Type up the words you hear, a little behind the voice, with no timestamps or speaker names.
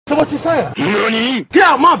So what you saying? Nani? Get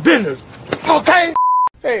out my business, okay?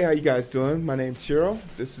 Hey, how you guys doing? My name's Hiro.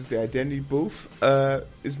 This is the Identity Booth.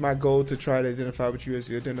 It's my goal to try to identify with you as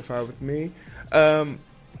you identify with me.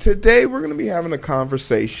 Today we're going to be having a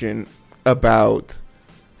conversation about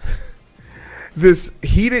this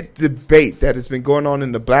heated debate that has been going on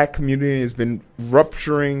in the black community and has been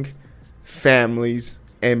rupturing families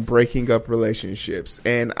and breaking up relationships.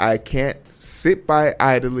 And I can't sit by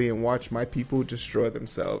idly and watch my people destroy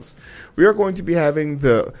themselves. We are going to be having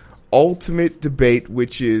the ultimate debate,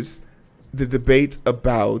 which is the debate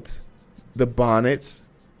about the bonnets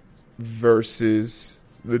versus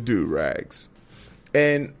the durags.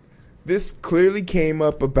 And this clearly came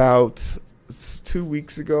up about 2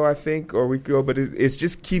 weeks ago, I think, or a week ago, but it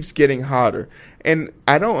just keeps getting hotter. And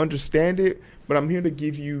I don't understand it, but I'm here to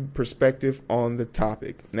give you perspective on the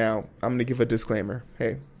topic. Now, I'm going to give a disclaimer.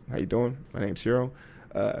 Hey, how you doing? My name's Hiro.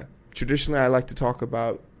 Traditionally, I like to talk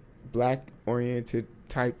about black-oriented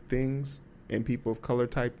type things and people of color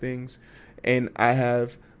type things. And I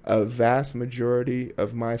have a vast majority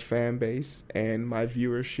of my fan base and my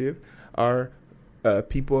viewership are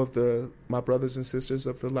people of my brothers and sisters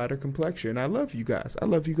of the lighter complexion. I love you guys. I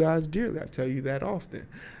love you guys dearly. I tell you that often.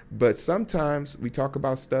 But sometimes we talk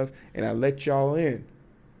about stuff and I let y'all in.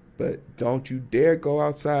 But don't you dare go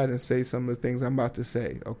outside and say some of the things I'm about to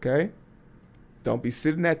say, okay? Don't be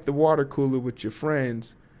sitting at the water cooler with your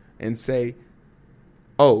friends and say,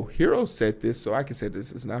 oh, Hiro said this, so I can say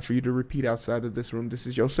this. It's not for you to repeat outside of this room. This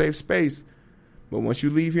is your safe space. But once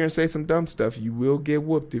you leave here and say some dumb stuff, you will get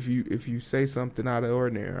whooped if you say something out of the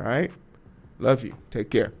ordinary, all right? Love you.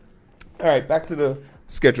 Take care. All right, back to the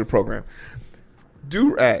scheduled program.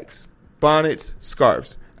 Durags, bonnets,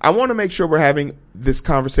 scarves. I want to make sure we're having this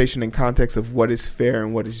conversation in context of what is fair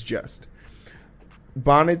and what is just.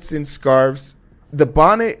 Bonnets and scarves. The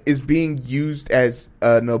bonnet is being used as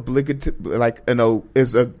an obligatory,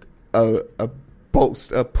 as a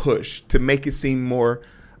boast, a push to make it seem more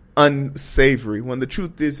unsavory, when the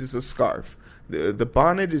truth is it's a scarf. The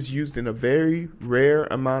bonnet is used in a very rare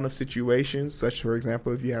amount of situations, such, for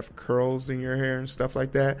example, if you have curls in your hair and stuff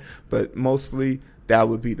like that, but mostly that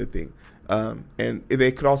would be the thing. And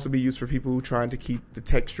they could also be used for people who are trying to keep the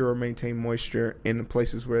texture or maintain moisture in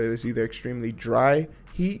places where there's either extremely dry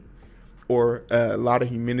heat or a lot of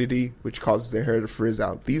humidity, which causes their hair to frizz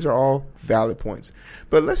out. These are all valid points.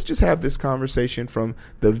 But let's just have this conversation from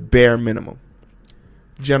the bare minimum.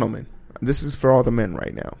 Gentlemen, this is for all the men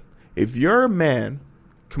right now. If you're a man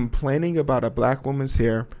complaining about a black woman's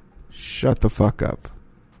hair, shut the fuck up.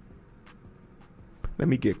 Let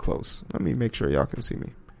me get close. Let me make sure y'all can see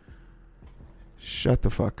me. Shut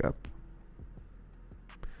the fuck up.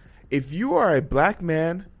 If you are a black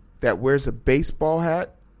man that wears a baseball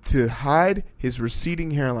hat to hide his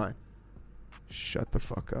receding hairline, shut the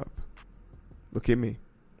fuck up. Look at me.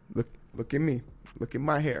 Look at me. Look at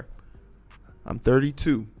my hair. I'm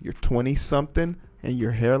 32. You're 20-something, and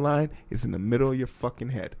your hairline is in the middle of your fucking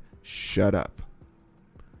head. Shut up.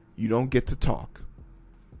 You don't get to talk.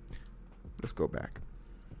 Let's go back.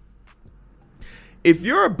 If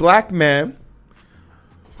you're a black man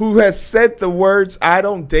who has said the words, I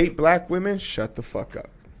don't date black women, shut the fuck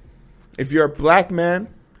up. If you're a black man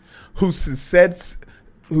who said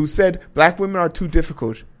black women are too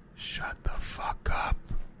difficult, shut the fuck up.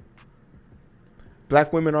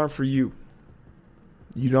 Black women aren't for you.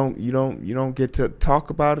 You don't get to talk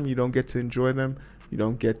about them. You don't get to enjoy them. You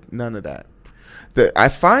don't get none of that. I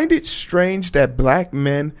find it strange that black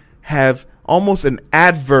men have almost an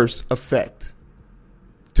adverse effect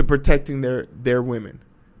to protecting their women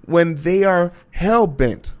when they are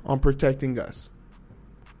hell-bent on protecting us.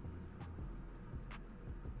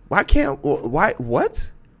 What?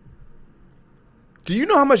 Do you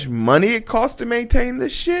know how much money it costs to maintain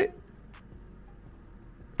this shit?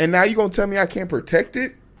 And now you're gonna tell me I can't protect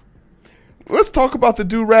it? Let's talk about the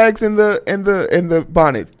do-rags and the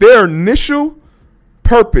bonnet. Their initial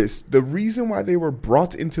purpose, the reason why they were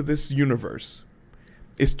brought into this universe,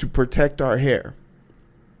 is to protect our hair.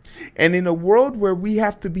 And in a world where we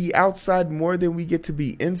have to be outside more than we get to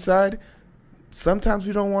be inside, sometimes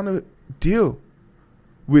we don't want to deal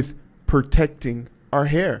with protecting our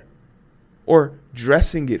hair or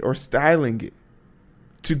dressing it or styling it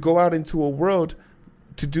to go out into a world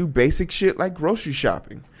to do basic shit like grocery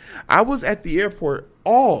shopping. I was at the airport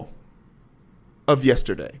all of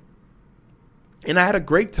yesterday, and I had a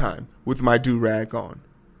great time with my do-rag on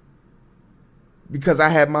because I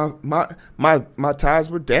had my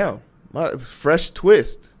ties were down, my fresh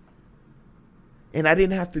twist, and I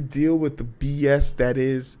didn't have to deal with the BS that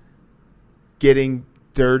is getting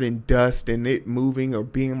dirt and dust and it moving or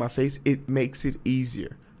being in my face. It makes it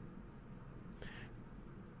easier.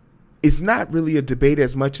 it's not really a debate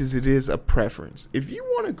as much as it is a preference. If you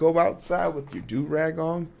want to go outside with your do-rag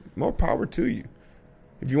on, more power to you.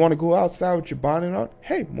 If you want to go outside with your bonnet on,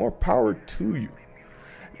 hey, more power to you.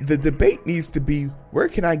 The debate needs to be, where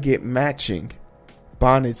can I get matching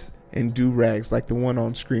bonnets and do-rags like the one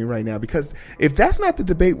on screen right now? Because if that's not the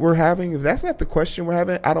debate we're having, if that's not the question we're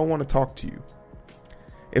having, I don't want to talk to you.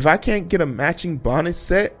 If I can't get a matching bonnet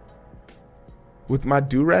set with my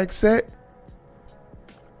do-rag set,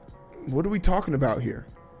 what are we talking about here?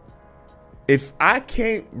 If I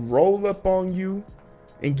can't roll up on you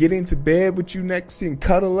and get into bed with you next to you and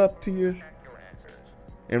cuddle up to you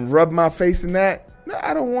and rub my face in that, no,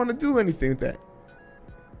 I don't want to do anything with that.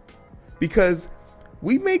 Because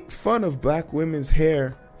we make fun of black women's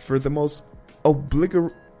hair for the most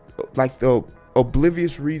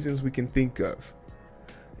oblivious reasons we can think of.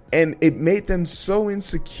 And it made them so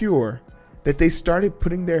insecure that they started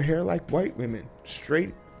putting their hair like white women,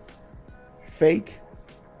 straight, fake,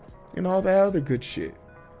 and all that other good shit.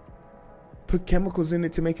 Put chemicals in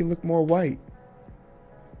it to make it look more white.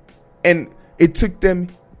 And it took them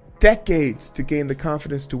decades to gain the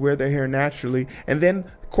confidence to wear their hair naturally. And then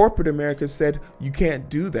corporate America said, you can't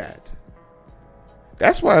do that.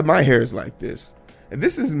 That's why my hair is like this. And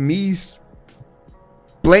this is me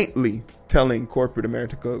blatantly telling corporate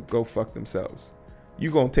America to go fuck themselves.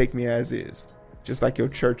 You gonna take me as is. Just like your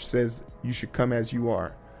church says you should come as you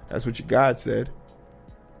are. That's what your God said.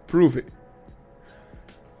 Prove it.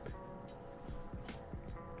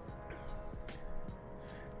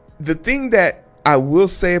 The thing that I will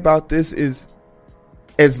say about this is,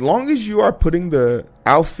 as long as you are putting the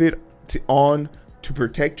outfit on to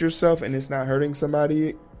protect yourself and it's not hurting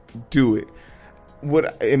somebody, do it.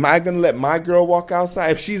 Am I gonna let my girl walk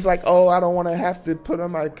outside if she's like, oh, I don't want to have to put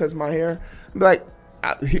on because my hair? I'm like,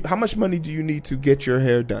 how much money do you need to get your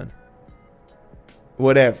hair done?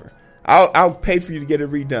 Whatever. I'll pay for you to get it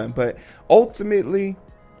redone. But ultimately,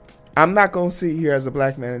 I'm not going to sit here as a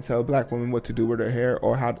black man and tell a black woman what to do with her hair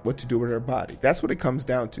or what to do with her body. That's what it comes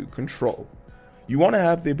down to, control. You want to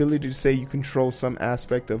have the ability to say you control some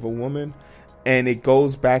aspect of a woman, and it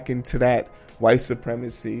goes back into that white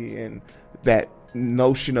supremacy and that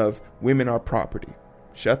notion of women are property.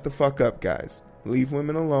 Shut the fuck up, guys. Leave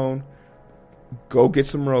women alone. Go get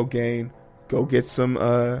some Rogaine. Go get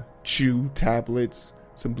some Chew tablets,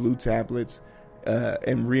 some blue tablets,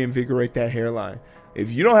 and reinvigorate that hairline.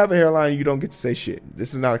 If you don't have a hairline, you don't get to say shit.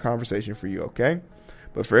 This is not a conversation for you, okay?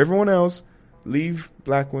 But for everyone else, leave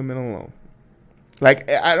black women alone. Like,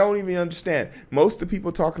 I don't even understand. Most of the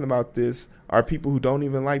people talking about this are people who don't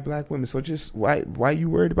even like black women. So just why you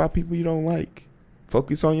worried about people you don't like?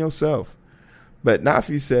 Focus on yourself. But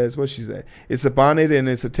Nafi says, what she said, it's a bonnet and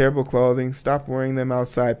it's a terrible clothing. Stop wearing them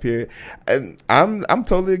outside, period. And I'm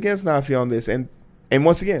totally against Nafi on this. And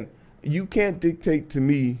once again, you can't dictate to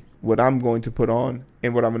me what I'm going to put on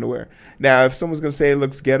and what I'm going to wear. Now, if someone's going to say it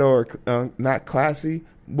looks ghetto or not classy,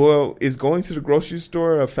 well, is going to the grocery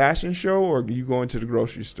store a fashion show, or are you going to the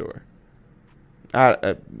grocery store?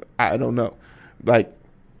 I don't know. Like,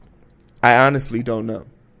 I honestly don't know.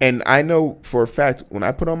 And I know for a fact when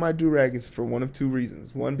I put on my do-rag, it's for one of two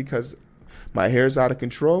reasons. One, because my hair is out of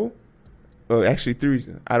control. Or actually, three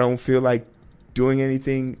reasons. I don't feel like doing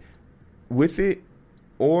anything with it,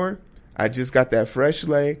 or I just got that fresh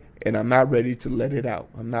lay and I'm not ready to let it out.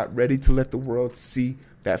 I'm not ready to let the world see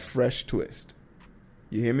that fresh twist.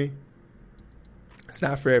 You hear me? It's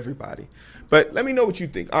not for everybody. But let me know what you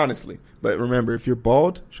think, honestly. But remember, if you're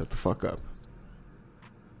bald, shut the fuck up.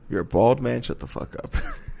 If you're a bald man, shut the fuck up.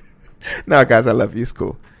 Nah, guys, I love you. It's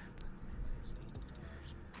cool.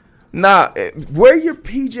 Nah, wear your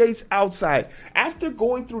PJs outside. After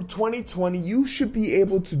going through 2020, you should be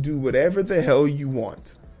able to do whatever the hell you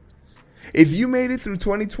want. If you made it through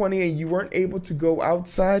 2020 and you weren't able to go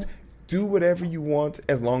outside, do whatever you want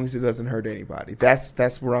as long as it doesn't hurt anybody.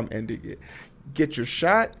 That's where I'm ending it. Get your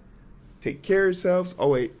shot. Take care of yourselves. Oh,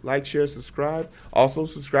 wait. Like, share, subscribe. Also,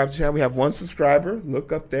 subscribe to the channel. We have 1 subscriber.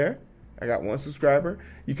 Look up there. I got 1 subscriber.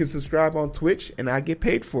 You can subscribe on Twitch, and I get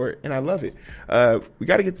paid for it, and I love it. We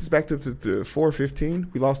got to get this back to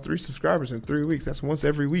 415. We lost 3 subscribers in 3 weeks. That's once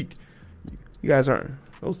every week. You guys aren't.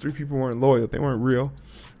 Those 3 people weren't loyal. They weren't real.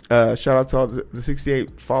 Shout out to all the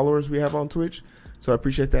 68 followers we have on Twitch. So I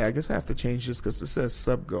appreciate that. I guess I have to change this because this says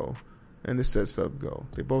sub go and this says sub go.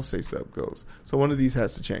 They both say sub goes. So one of these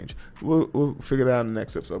has to change. We'll figure that out in the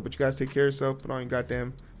next episode. But you guys take care of yourself.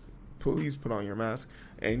 Please put on your mask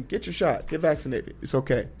and get your shot. Get vaccinated. It's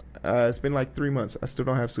okay. It's been like 3 months. I still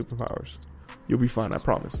don't have superpowers. You'll be fine. I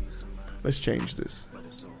promise. Let's change this.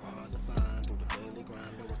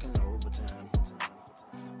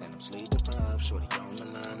 sleep deprived, shorty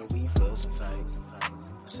on my line and we fuss and fight.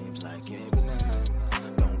 Seems like every night,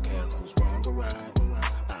 don't care who's wrong or right.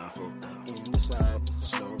 I hope that in the side,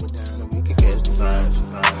 slow it down and we can catch the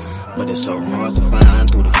vibes. But it's so hard to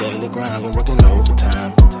find through the daily grind, been working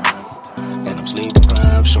overtime. And I'm sleep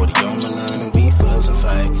deprived, shorty on my line and we fuss and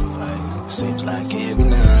fight. Seems like every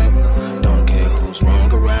night, don't care who's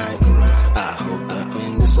wrong or right. I hope that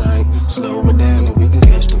in the sight, slow it down and we can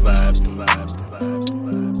catch the vibes.